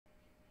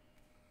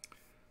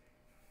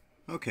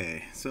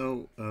Okay,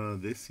 so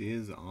this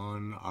is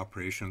on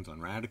operations on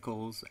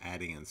radicals,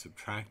 adding and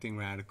subtracting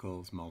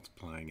radicals,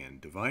 multiplying and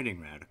dividing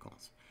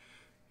radicals.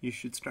 You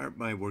should start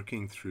by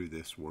working through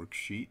this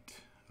worksheet.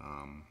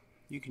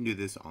 You can do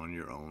this on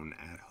your own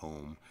at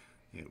home.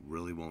 It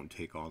really won't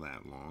take all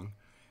that long.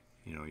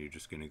 You know, you're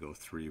just going to go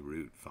 3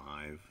 root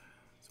 5.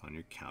 It's on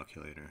your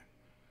calculator.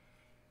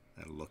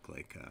 That'll look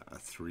like a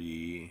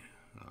 3.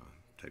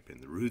 Type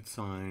in the root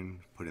sign,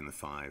 put in the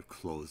 5,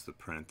 close the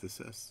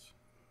parenthesis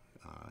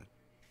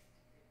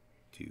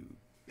to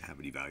have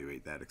it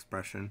evaluate that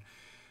expression,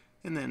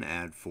 and then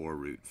add 4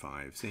 root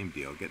 5. Same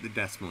deal. Get the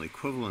decimal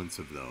equivalents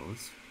of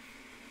those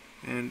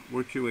and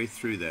work your way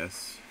through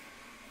this,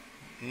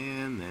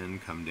 and then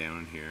come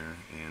down here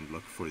and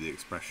look for the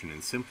expression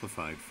in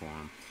simplified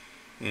form,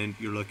 and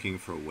you're looking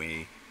for a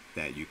way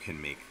that you can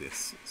make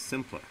this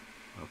simpler.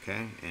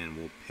 Okay, and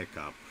we'll pick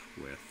up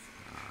with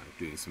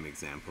doing some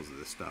examples of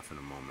this stuff in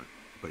a moment,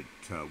 but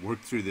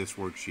work through this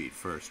worksheet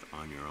first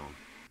on your own.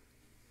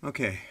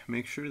 Okay,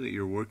 make sure that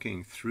you're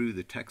working through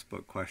the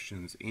textbook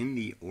questions in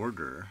the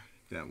order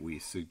that we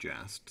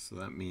suggest. So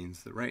that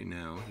means that right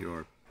now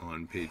you're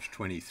on page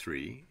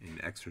 23 in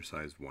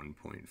exercise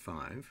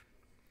 1.5,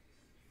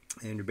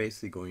 and you're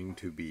basically going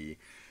to be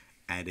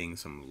adding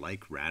some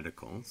like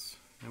radicals.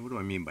 Now, what do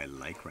I mean by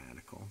like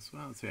radicals?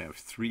 Well, let's say I have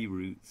 3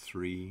 root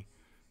 3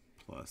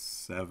 plus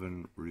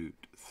 7 root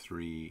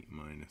 3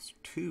 minus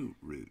 2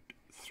 root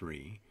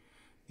 3.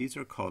 These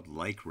are called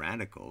like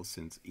radicals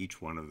since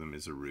each one of them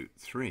is a root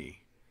 3.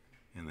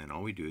 And then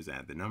all we do is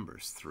add the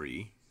numbers.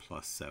 3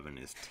 plus 7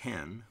 is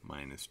 10,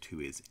 minus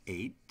 2 is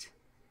 8.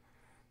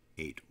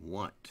 8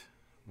 what?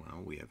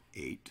 Well, we have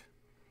 8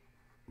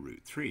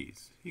 root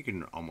 3's. You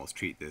can almost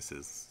treat this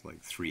as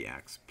like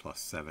 3x plus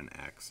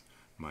 7x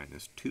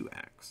minus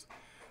 2x,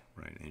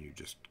 right? And you're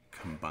just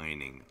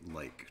combining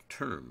like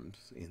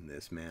terms in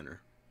this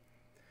manner.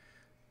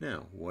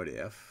 Now, what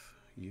if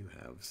you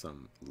have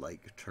some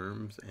like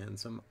terms and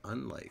some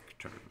unlike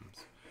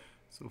terms?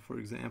 So for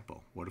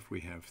example, what if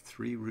we have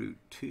 3 root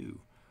 2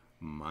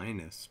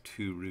 minus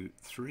 2 root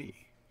 3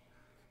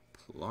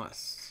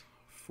 plus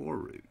 4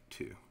 root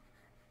 2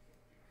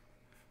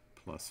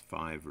 plus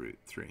 5 root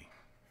 3?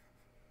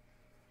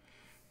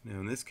 Now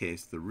in this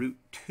case, the root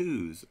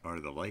 2's are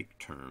the like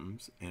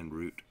terms and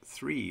root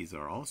 3's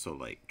are also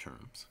like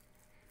terms.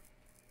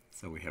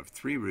 So we have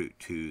 3 root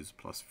 2's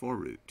plus 4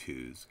 root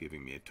 2's,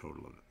 giving me a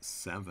total of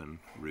 7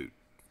 root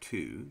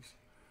 2's,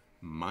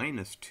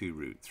 minus 2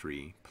 root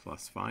 3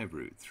 plus 5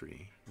 root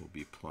 3 will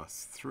be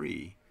plus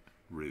 3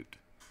 root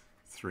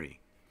 3.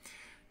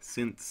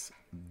 Since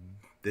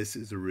this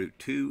is a root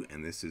 2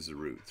 and this is a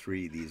root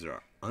 3, these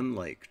are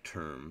unlike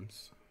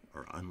terms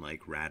or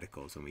unlike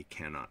radicals, and we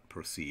cannot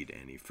proceed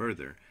any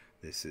further.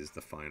 This is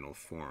the final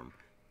form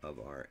of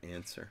our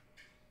answer.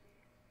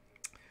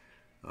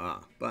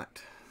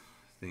 But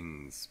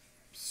things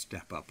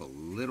step up a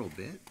little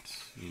bit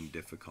in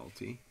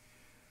difficulty.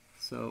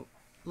 So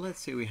let's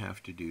say we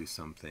have to do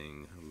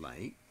something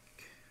like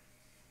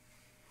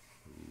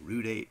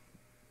root 8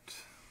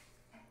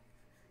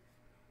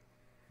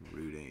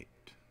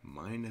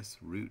 minus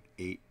root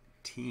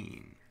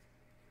 18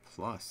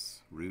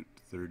 plus root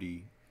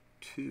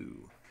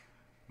 32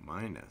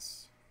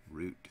 minus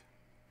root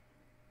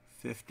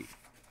 50.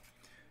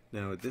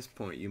 Now at this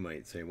point you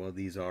might say, well,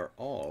 these are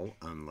all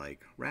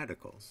unlike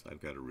radicals. I've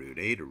got a root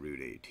 8, a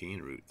root 18,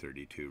 a root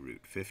 32,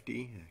 root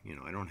 50. You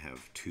know, I don't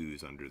have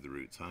 2's under the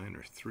root sign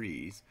or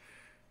 3's.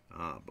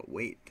 But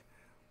wait,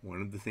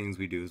 one of the things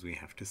we do is we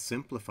have to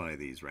simplify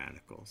these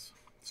radicals.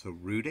 So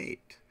root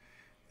 8,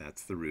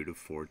 that's the root of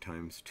 4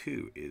 times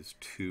 2 is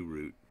 2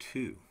 root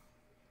 2.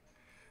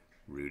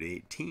 Root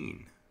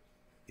 18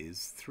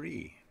 is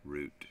 3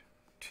 root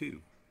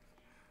 2.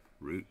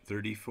 Root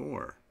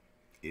 34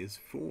 is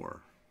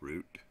 4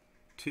 root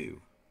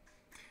 2.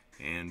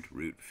 And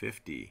root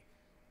 50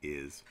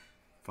 is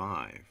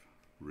 5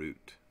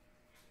 root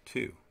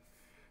 2.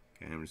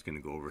 Okay, I'm just going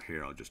to go over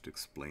here. I'll just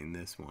explain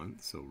this one.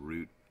 So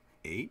root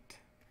 8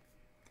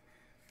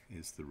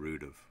 is the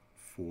root of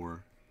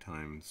 4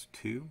 times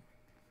 2,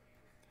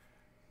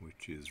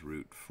 which is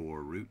root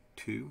 4 root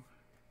 2,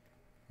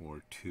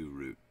 or 2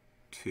 root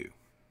 2.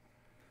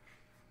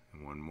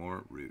 And one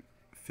more, root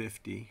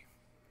 50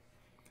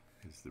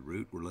 is the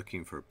root. We're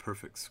looking for a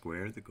perfect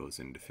square that goes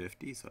into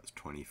 50, so that's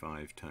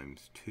 25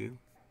 times 2.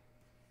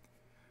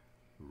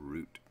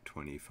 Root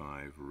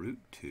 25 root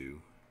 2,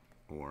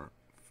 or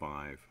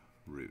 5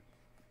 root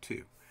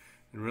 2.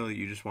 And really,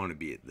 you just want to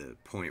be at the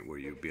point where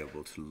you'll be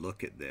able to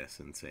look at this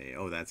and say,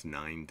 oh, that's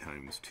 9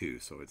 times 2,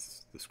 so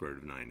it's the square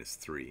root of 9 is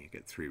 3. You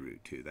get 3 root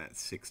 2. That's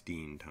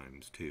 16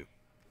 times 2.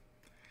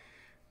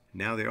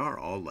 Now they are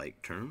all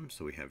like terms,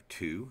 so we have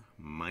 2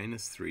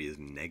 minus 3 is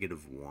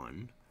negative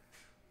 1,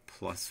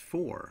 plus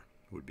 4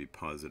 would be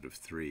positive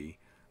 3,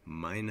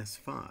 minus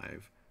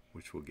 5,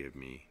 which will give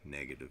me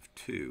negative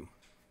 2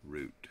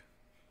 root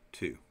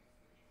 2.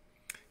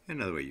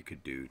 Another way you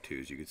could do 2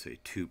 is you could say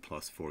 2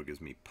 plus 4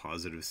 gives me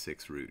positive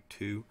 6 root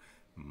 2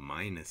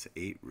 minus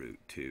 8 root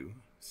 2.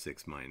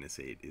 6 minus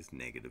 8 is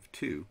negative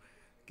 2.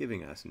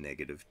 giving us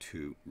negative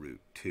 2 root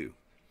 2.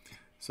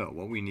 So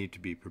what we need to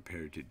be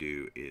prepared to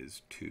do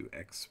is to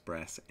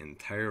express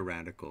entire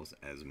radicals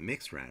as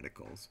mixed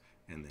radicals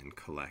and then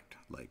collect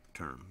like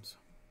terms.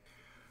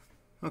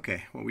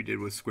 Okay, what we did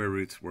with square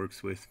roots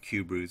works with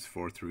cube roots,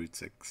 fourth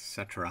roots,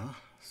 etc.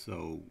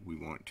 So we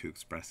want to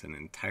express an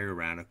entire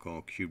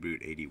radical. Cube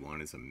root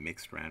 81 is a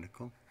mixed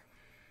radical.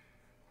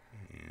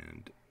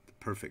 And the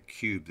perfect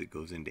cube that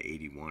goes into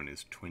 81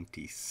 is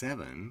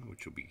 27,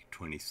 which will be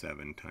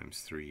 27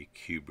 times 3.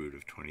 Cube root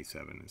of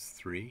 27 is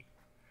 3.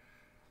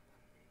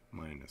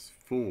 Minus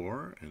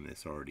 4, and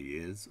this already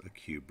is a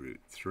cube root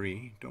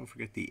 3. Don't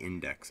forget the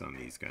index on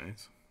these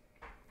guys.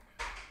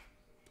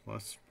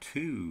 Plus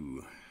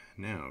 2.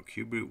 Now,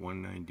 cube root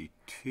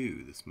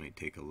 192. This might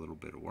take a little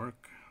bit of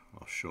work.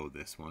 I'll show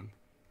this one.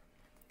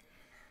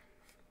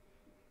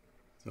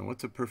 So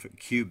what's a perfect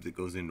cube that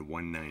goes into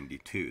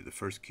 192? The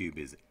first cube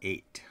is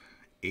 8.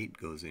 8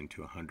 goes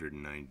into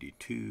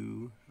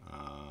 192.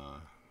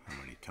 How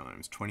many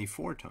times?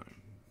 24 times.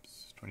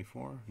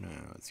 24? No,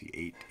 let's see,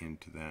 8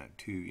 into that,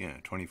 2, yeah,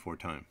 24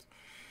 times.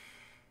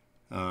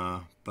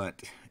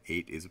 But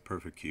 8 is a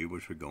perfect cube,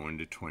 which would go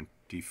into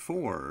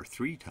 24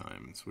 3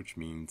 times, which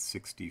means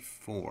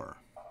 64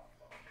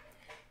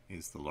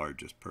 is the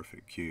largest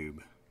perfect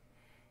cube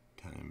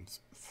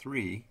times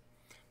 3.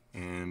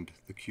 And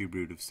the cube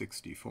root of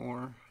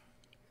 64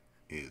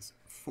 is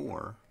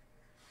 4.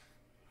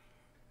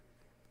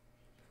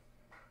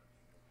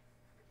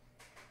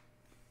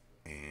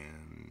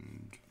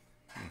 And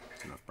yeah,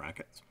 that's enough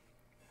brackets.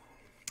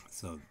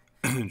 So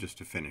just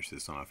to finish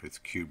this off, it's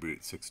cube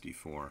root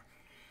 64,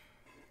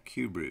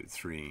 cube root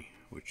 3,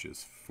 which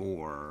is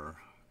 4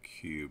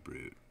 cube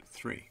root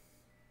 3.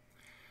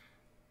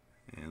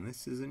 And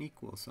this is an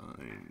equal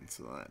sign,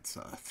 so that's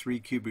 3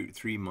 cube root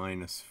 3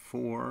 minus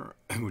 4,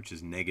 which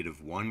is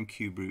negative 1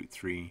 cube root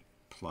 3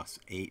 plus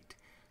 8.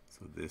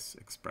 So this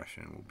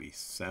expression will be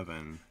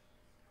 7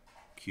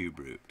 cube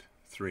root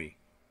 3.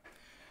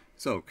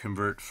 So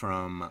convert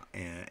from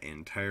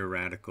entire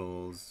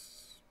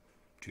radicals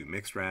to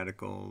mixed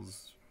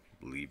radicals.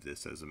 Leave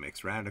this as a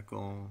mixed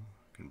radical.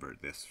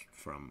 Convert this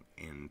from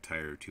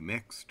entire to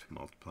mixed,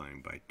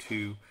 multiplying by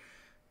 2.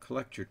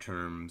 Collect your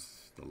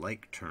terms, the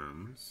like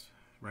terms,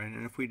 right?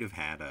 And if we'd have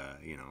had a,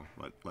 you know,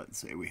 let's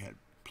say we had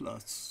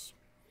plus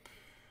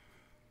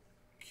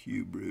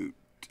cube root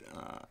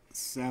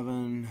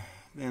 7,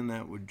 then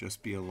that would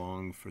just be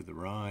along for the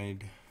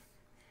ride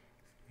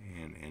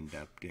and end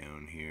up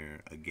down here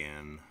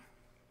again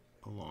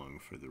along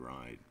for the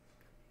ride.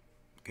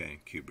 Okay,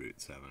 cube root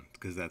 7,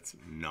 because that's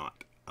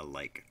not a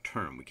like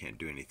term. We can't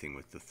do anything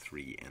with the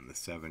 3 and the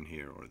 7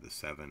 here, or the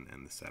 7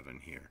 and the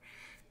 7 here.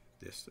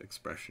 This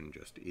expression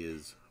just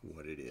is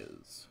what it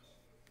is.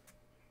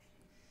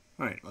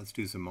 Alright, let's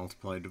do some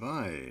multiply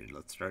divide.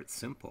 Let's start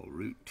simple.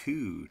 Root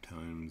 2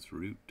 times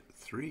root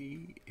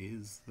 3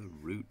 is the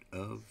root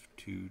of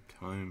 2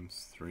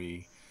 times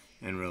 3.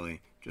 And really,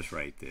 just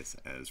write this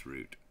as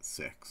root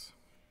 6.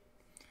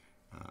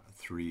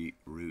 3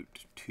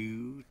 root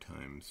 2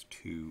 times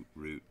 2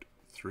 root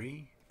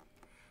 3.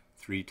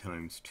 3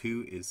 times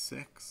 2 is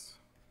 6.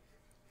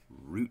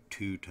 Root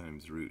 2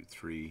 times root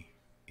 3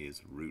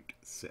 is root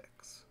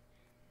 6.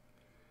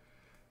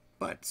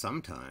 But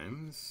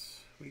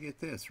sometimes we get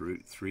this.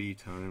 Root 3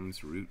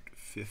 times root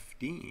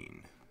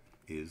 15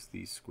 is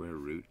the square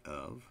root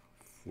of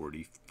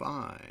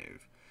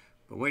 45.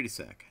 But wait a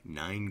sec,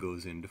 9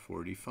 goes into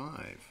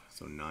 45,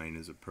 so 9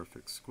 is a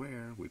perfect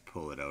square. We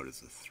pull it out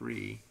as a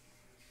 3,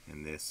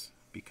 and this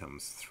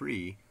becomes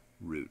 3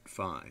 root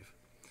 5.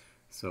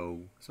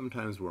 So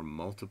sometimes we're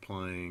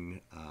multiplying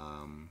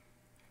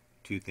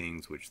two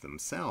things which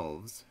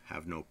themselves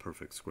have no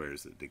perfect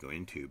squares that they go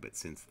into, but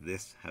since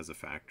this has a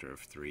factor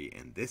of 3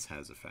 and this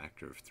has a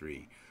factor of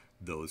 3,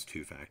 those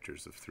two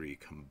factors of 3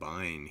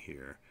 combine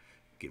here,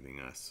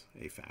 giving us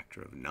a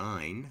factor of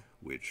 9,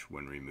 which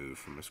when removed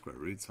from a square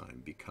root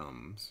sign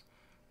becomes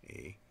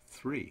a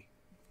 3.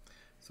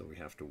 So we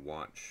have to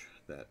watch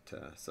that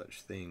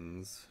such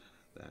things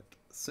that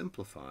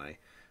simplify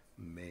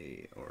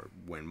may, or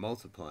when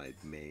multiplied,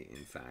 may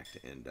in fact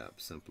end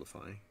up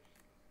simplifying.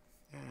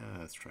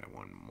 Let's try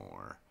one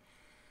more.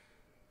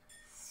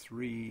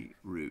 3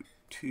 root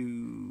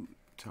 2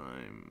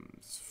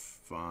 times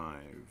 5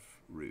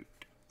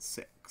 root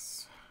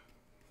 6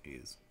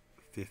 is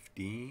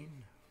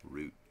 15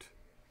 root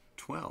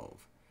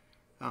 12.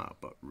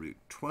 But root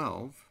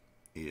 12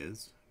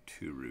 is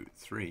 2 root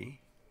 3.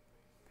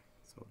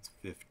 So it's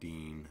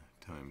 15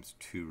 times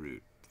 2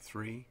 root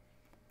 3,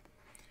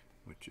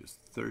 which is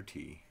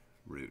 30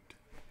 root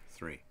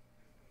 3.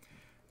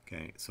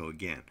 Okay, so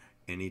again,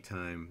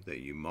 anytime that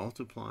you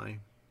multiply,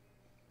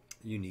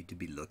 you need to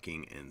be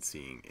looking and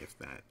seeing if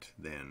that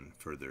then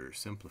further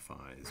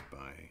simplifies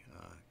by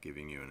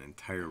giving you an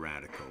entire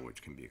radical,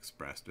 which can be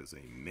expressed as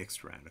a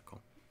mixed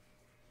radical.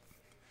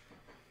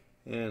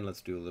 And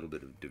let's do a little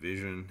bit of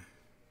division.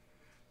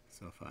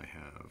 So if I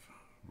have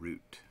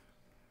root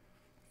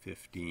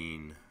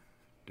 15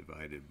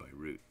 divided by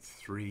root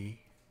 3,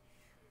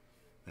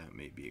 that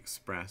may be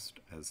expressed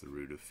as the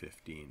root of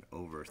 15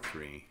 over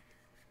 3,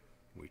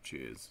 which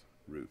is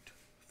root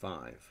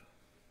 5.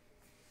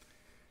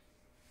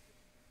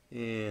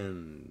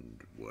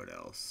 And what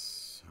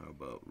else? How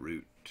about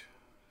root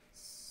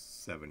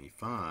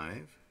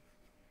 75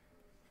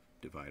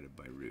 divided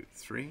by root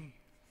 3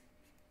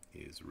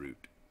 is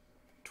root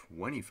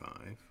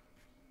 25,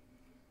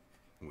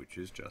 which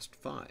is just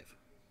 5.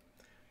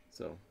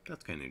 So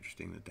that's kind of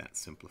interesting that that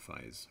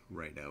simplifies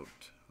right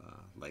out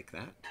like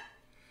that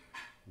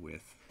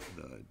with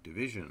the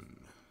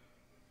division.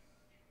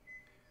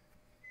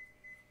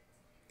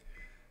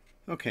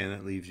 Okay, and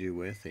that leaves you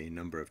with a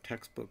number of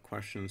textbook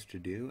questions to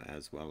do,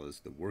 as well as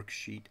the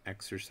worksheet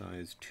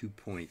exercise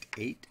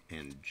 2.8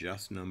 and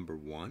just number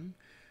 1.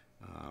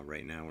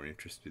 Right now we're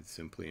interested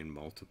simply in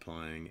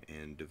multiplying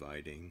and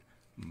dividing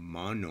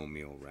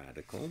monomial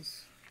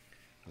radicals.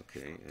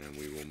 Okay, and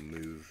we will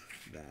move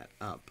that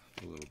up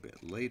a little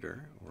bit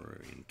later,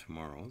 or in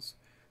tomorrow's.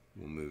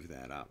 We'll move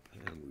that up,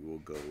 and we will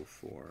go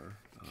for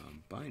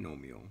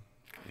binomial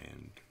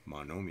and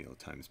monomial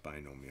times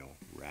binomial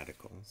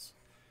radicals.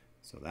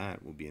 So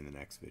that will be in the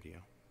next video.